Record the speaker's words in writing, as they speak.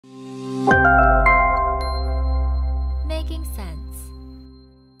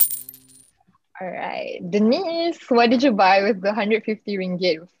right. Denise, what did you buy with the 150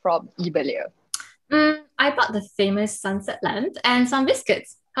 ringgit from eBelio? I bought the famous sunset lamp and some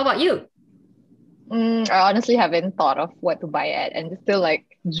biscuits. How about you? I honestly haven't thought of what to buy at, and it's still like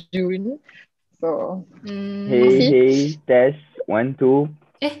June. So we'll Hey, see. hey, test 1, 2.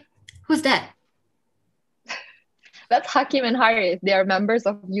 Who's that? That's Hakim and Harith. They are members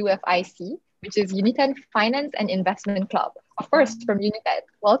of UFIC, which is Unitan Finance and Investment Club. Of course, from Unitan.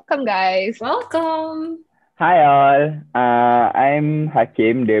 Welcome, guys. Welcome. Hi all. I'm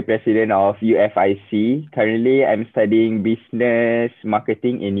Hakim, the president of UFIC. Currently, I'm studying business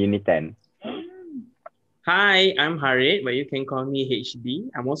marketing in Unitan. Hi, I'm Harit, but you can call me HD.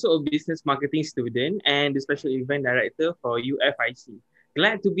 I'm also a business marketing student and the special event director for UFIC.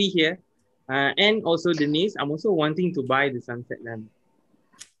 Glad to be here. And also Denise, I'm also wanting to buy the sunset lamp.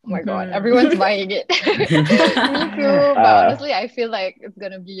 Oh my God, everyone's buying it. Me too. But honestly, I feel like it's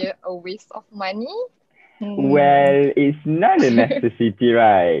going to be a waste of money. Well, it's not a necessity,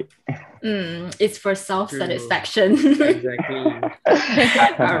 right? It's for self-satisfaction. Exactly.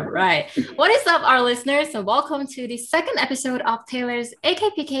 All right. What is up, our listeners? And welcome to the second episode of Taylor's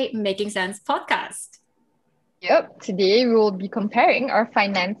AKPK Making Sense podcast. Yep. Today, we will be comparing our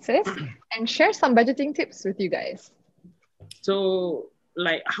finances and share some budgeting tips with you guys. So,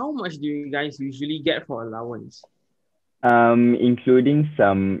 how much do you guys usually get for allowance? Including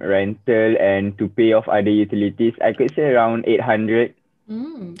some rental and to pay off other utilities, I could say around 800.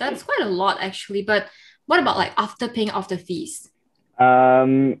 That's quite a lot, actually. But what about after paying off the fees?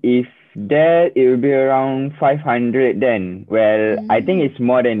 If that, it will be around 500 then. Well, I think it's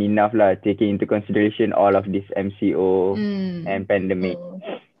more than enough taking into consideration all of this MCO and pandemic.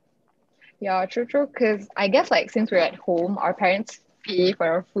 Yeah, true. Because I guess since we're at home, our parents pay for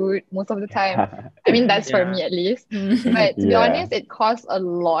our food most of the time. I mean, that's for me at least. But to be honest, it costs a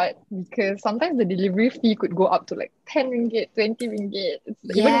lot because sometimes the delivery fee could go up to 10 ringgit, 20 ringgit.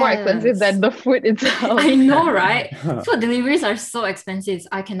 It's even more expensive than the food itself. I know, right? Food deliveries are so expensive.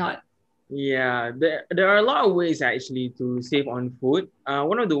 I cannot. Yeah, there are a lot of ways actually to save on food.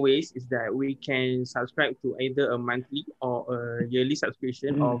 One of the ways is that we can subscribe to either a monthly or a yearly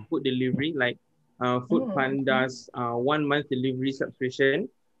subscription of food delivery, like Food Panda's 1 month delivery subscription,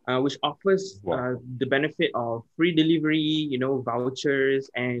 which offers the benefit of free delivery, vouchers,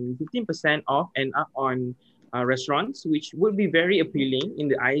 and 15% off and up on restaurants, which would be very appealing in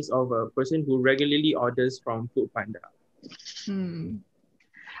the eyes of a person who regularly orders from Food Panda.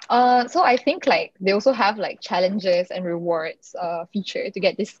 So I think they also have challenges and rewards feature to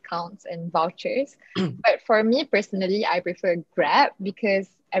get discounts and vouchers. But for me personally, I prefer Grab because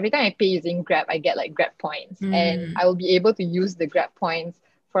every time I pay using Grab, I get Grab points, and I will be able to use the Grab points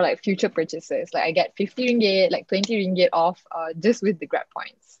for future purchases. I get 50 ringgit, 20 ringgit off just with the Grab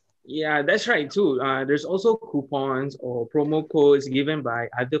points. Yeah, that's right too. There's also coupons or promo codes given by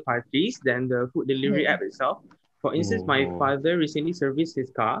other parties than the food delivery app itself. For instance, my father recently serviced his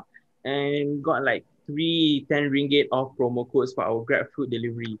car and got 3 10 ringgit off promo codes for our Grab food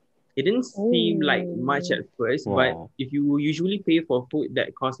delivery. It didn't seem like much at first, but if you usually pay for food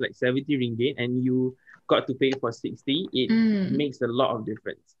that costs 70 ringgit and you got to pay for 60, it makes a lot of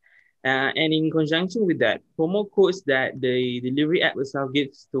difference. And in conjunction with that, promo codes that the delivery app itself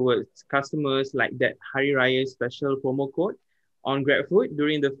gives towards customers, like that Hari Raya special promo code on GrabFood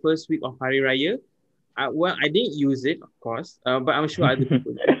during the first week of Hari Raya. Well, I didn't use it, of course, but I'm sure other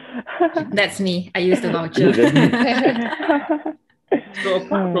people did. That's me. I used the voucher. So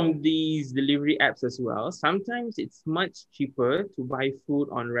apart from these delivery apps as well, sometimes it's much cheaper to buy food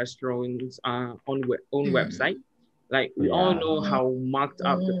on restaurants' own website. We all know how marked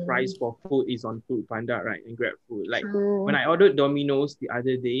up the price for food is on Food Panda, right? And Grab Food. When I ordered Domino's the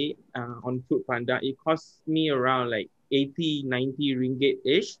other day on Food Panda, it cost me around 80, 90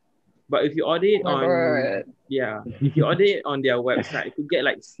 ringgit-ish. But if you order it if you order it on their website, you could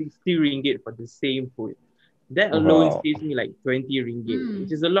get 60 ringgit for the same food. That alone saves me 20 ringgit,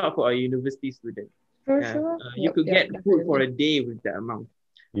 which is a lot for a university student. You could get food for a day with that amount.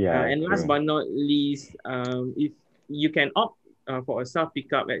 And last but not least, if you can opt for a self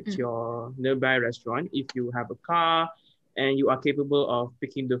pickup at your nearby restaurant, if you have a car and you are capable of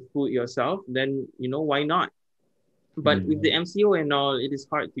picking the food yourself, then why not? But with the MCO and all, it is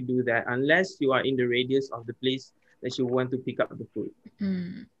hard to do that unless you are in the radius of the place that you want to pick up the food.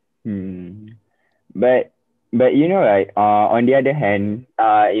 But on the other hand,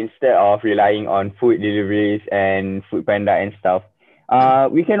 instead of relying on food deliveries and Food Panda and stuff,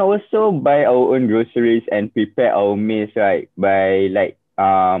 we can also buy our own groceries and prepare our meals, right? By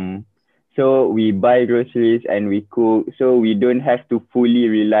So we buy groceries and we cook. So we don't have to fully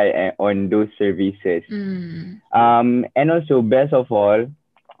rely on those services. And also best of all,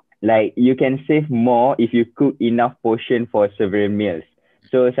 like you can save more if you cook enough portion for several meals.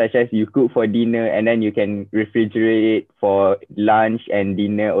 So such as you cook for dinner and then you can refrigerate it for lunch and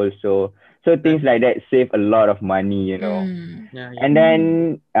dinner also. So things like that save a lot of money, you know. Yeah, And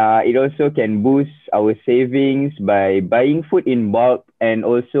then it also can boost our savings by buying food in bulk, and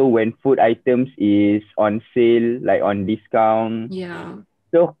also when food items is on sale, like on discount. Yeah.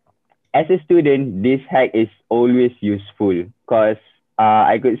 So as a student, this hack is always useful because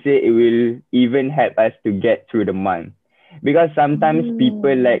I could say it will even help us to get through the month. Because sometimes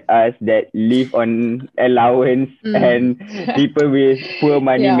people like us that live on allowance and people with poor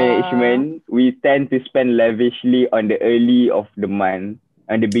money management, we tend to spend lavishly on the early of the month,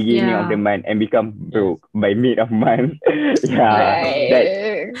 on the beginning of the month, and become broke by mid of month. That's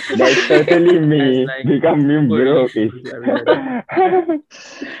totally me. Like Becoming broke is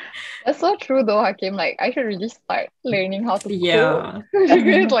That's so true though, Hakim. Like I should really start learning how to Yeah. cook.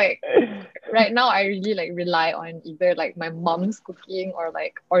 Because like right now I really like rely on either like my mom's cooking or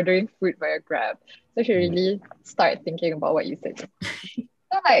like ordering food via Grab. So I should really start thinking about what you said.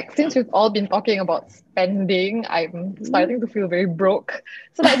 So like since we've all been talking about spending, I'm starting to feel very broke.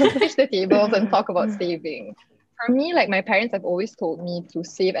 So let's switch the tables and talk about saving. For me, like my parents have always told me to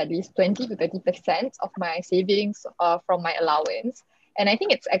save at least 20 to 30% of my savings from my allowance. And I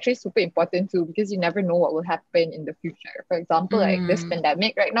think it's actually super important too because you never know what will happen in the future. For example, like this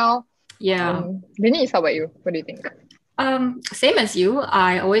pandemic right now. Yeah. Denise, how about you? What do you think? Same as you.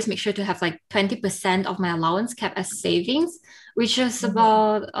 I always make sure to have like 20% of my allowance kept as savings, which is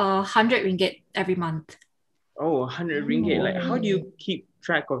about 100 ringgit every month. Oh, 100 ringgit. Like, how do you keep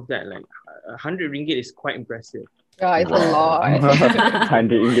track of that? Like, 100 ringgit is quite impressive. Yeah, it's a lot.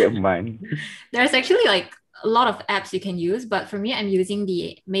 100 ringgit a month. There's actually like a lot of apps you can use, but for me, I'm using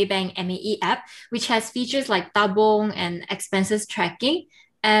the Maybank MAE app, which has features like tabung and expenses tracking.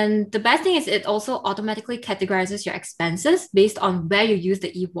 And the best thing is it also automatically categorizes your expenses based on where you use the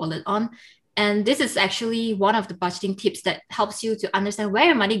e-wallet on. And this is actually one of the budgeting tips that helps you to understand where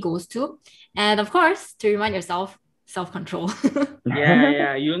your money goes to. And of course, to remind yourself, self-control.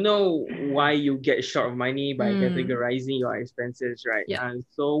 Yeah. You know why you get short of money by categorizing your expenses, right? Yeah.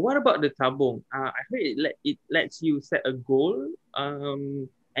 So what about the tabung? I heard it lets you set a goal and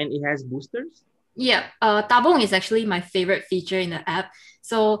it has boosters. Yeah, tabung is actually my favorite feature in the app.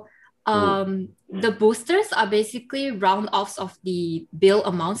 So the boosters are basically round offs of the bill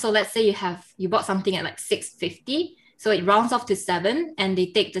amount. So let's say you bought something at like 650. So it rounds off to 7 and they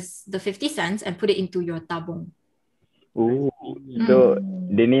take the 50 cents and put it into your tabung. Ooh. So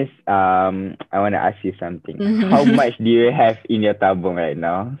Denise, I want to ask you something. How much do you have in your tabung right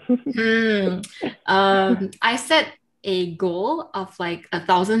now? I set a goal of like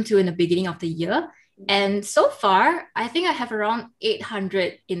 1,002 in the beginning of the year. And so far, I think I have around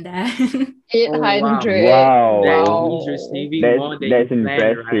 800 in there. 800. Wow. That means you're saving more than that's you planned,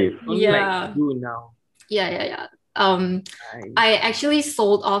 impressive. right? Only like you now. Yeah. I actually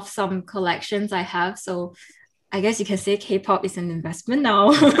sold off some collections I have. So I guess you can say K-pop is an investment now.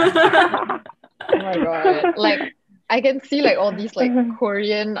 Oh my God. Like I can see like all these like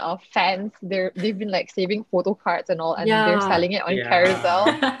Korean fans, they've been like saving photo cards and all, and they're selling it on Carousel.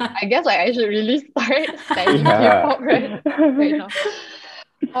 I guess like I should really start studying K-pop right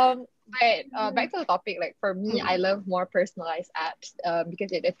now. But back to the topic, like for me, I love more personalized apps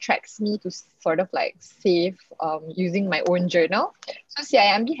because it attracts me to sort of like save using my own journal. So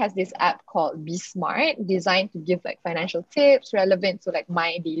CIMB has this app called Be Smart, designed to give like financial tips relevant to like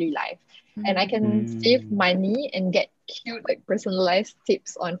my daily life. And I can save money and get cute like personalized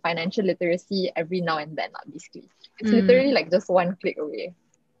tips on financial literacy every now and then, basically. It's literally like just one click away.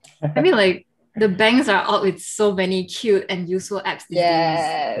 I mean, like the banks are out with so many cute and useful apps these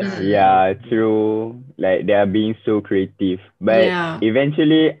days. Yeah, true. Like they are being so creative. But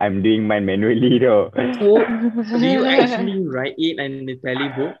eventually I'm doing mine manually though. Do you actually write it in the tally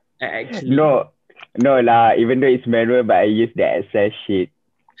book? Actually? No lah. Even though it's manual, but I use the Excel sheet.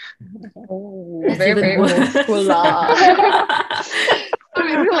 Oh, very old school lah. So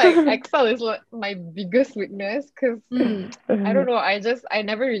basically, like Excel is like my biggest weakness because I don't know. I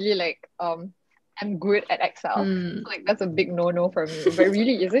never really like I'm good at Excel. So, like that's a big no for me. But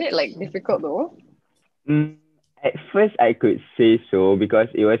really, isn't it like difficult though? At first, I could say so because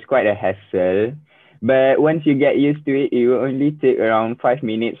it was quite a hassle. But once you get used to it, it will only take around 5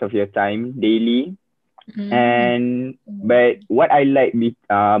 minutes of your time daily. But what I like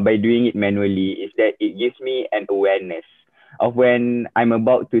by doing it manually is that it gives me an awareness of when I'm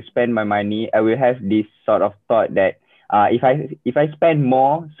about to spend my money, I will have this sort of thought that if I spend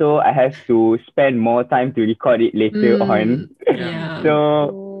more, so I have to spend more time to record it later on. Yeah.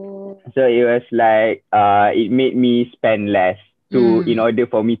 So it was like it made me spend less in order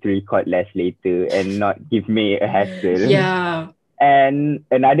for me to record less later and not give me a hassle. Yeah. And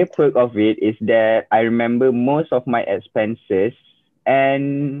another perk of it is that I remember most of my expenses,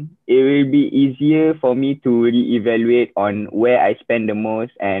 and it will be easier for me to reevaluate on where I spend the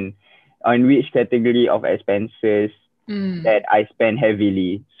most and on which category of expenses that I spend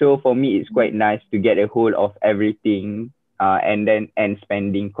heavily. So for me, it's quite nice to get a hold of everything and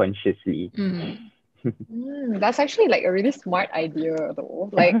spending consciously. That's actually like a really smart idea though.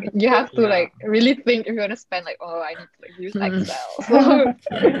 Like you have to like really think if you want to spend like, oh, I need to like use Excel. So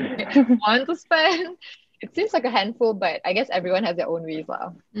if you want to spend, it seems like a handful, but I guess everyone has their own ways.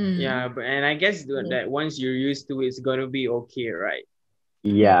 Yeah, and I guess that once you're used to it, it's gonna be okay, right?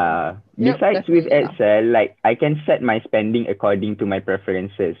 Yeah. Yep, Besides with definitely, Excel, like I can set my spending according to my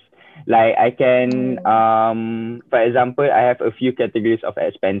preferences. Like I can, for example, I have a few categories of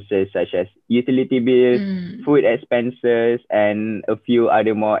expenses such as utility bills, food expenses, and a few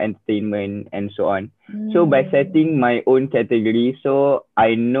other more entertainment and so on. So by setting my own category, so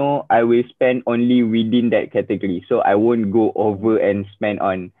I know I will spend only within that category. So I won't go over and spend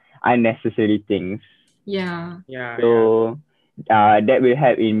on unnecessary things. Yeah. So that will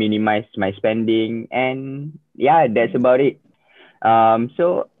help in minimize my spending, and yeah, that's about it.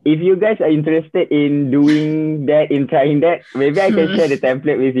 So if you guys are interested in doing that, in trying that, maybe I can share the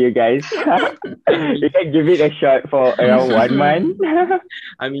template with you guys. You can give it a shot for around 1 month.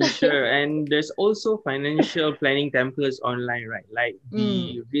 I mean, sure. And there's also financial planning templates online, right? Like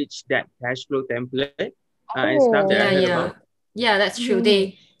the Rich Dad Cash Flow template and stuff that I heard about. Yeah, that's true.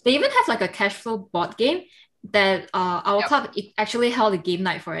 They even have like a cash flow board game that our club actually held a game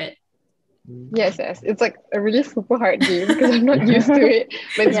night for it. Yes. It's like a really super hard game because I'm not used to it,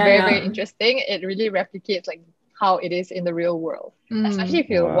 but it's very interesting. It really replicates like how it is in the real world, especially if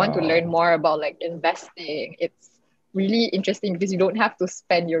you want to learn more about like investing. It's really interesting because you don't have to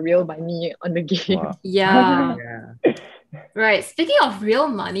spend your real money on the game. Yeah. Right. Speaking of real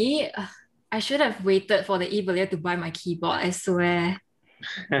money, I should have waited for the e-bullion to buy my keyboard, I swear.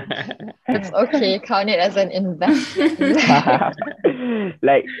 It's okay, count it as an investment.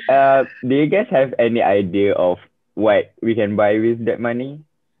 Like, do you guys have any idea of what we can buy with that money?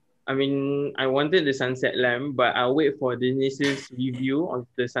 I mean, I wanted the sunset lamp, but I'll wait for Denise's review of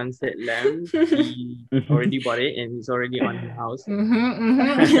the sunset lamp. He already bought it and it's already on the house.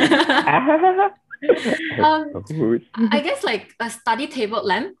 I guess like a study table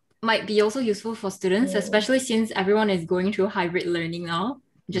lamp might be also useful for students, especially since everyone is going through hybrid learning now,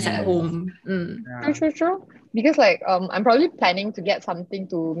 just at home. True. Because like I'm probably planning to get something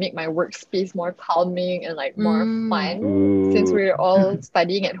to make my workspace more calming and like more fun since we're all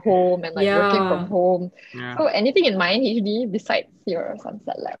studying at home and like working from home. So anything in mind, HD, besides your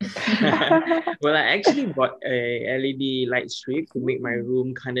sunset lamp? Well, I actually bought a LED light strip to make my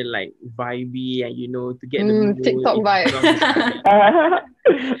room kind of like vibey and to get the mood TikTok vibe.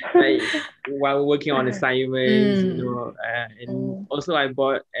 Like while working on assignments, and also I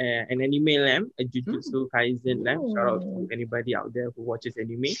bought an anime lamp, a Jujutsu Kaisen lamp. Shout out to anybody out there who watches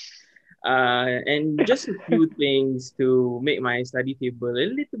anime. And just a few things to make my study table a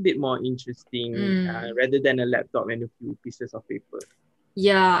little bit more interesting, rather than a laptop and a few pieces of paper.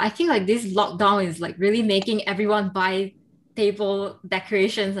 Yeah, I think like this lockdown is like really making everyone buy table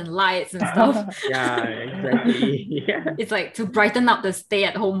decorations and lights and stuff. Yeah, exactly. It's like to brighten up the stay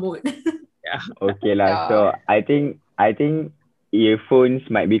at home mood. Okay lah. So I think earphones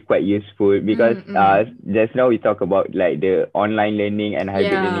might be quite useful because just now we talk about like the online learning and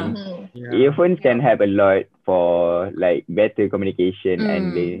hybrid learning. Earphones can help a lot for like better communication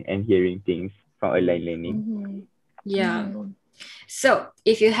and hearing things from online learning. So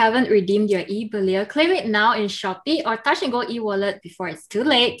if you haven't redeemed your e-bullion, claim it now in Shopee or Touch and Go e-wallet before it's too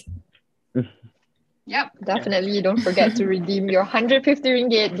late. Yep, definitely. Don't forget to redeem your 150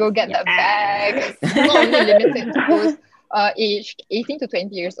 ringgit. Go get that bag. It's not only limited to those aged 18 to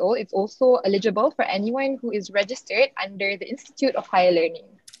 20 years old. It's also eligible for anyone who is registered under the Institute of Higher Learning.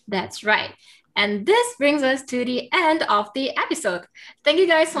 That's right. And this brings us to the end of the episode. Thank you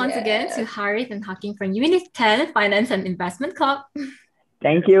guys once again to Harith and Hakim from Unit 10 Finance and Investment Club.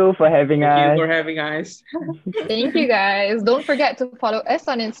 Thank you for having us. Thank you for having us. Thank you guys. Don't forget to follow us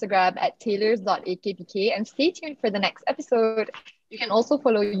on Instagram at tailors.akpk and stay tuned for the next episode. You can also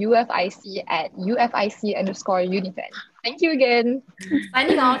follow UFIC at UFIC_Unit10. Thank you again.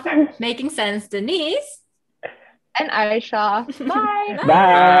 Signing off, making sense, Denise. And Aisha. Bye.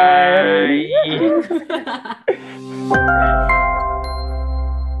 Bye. Bye.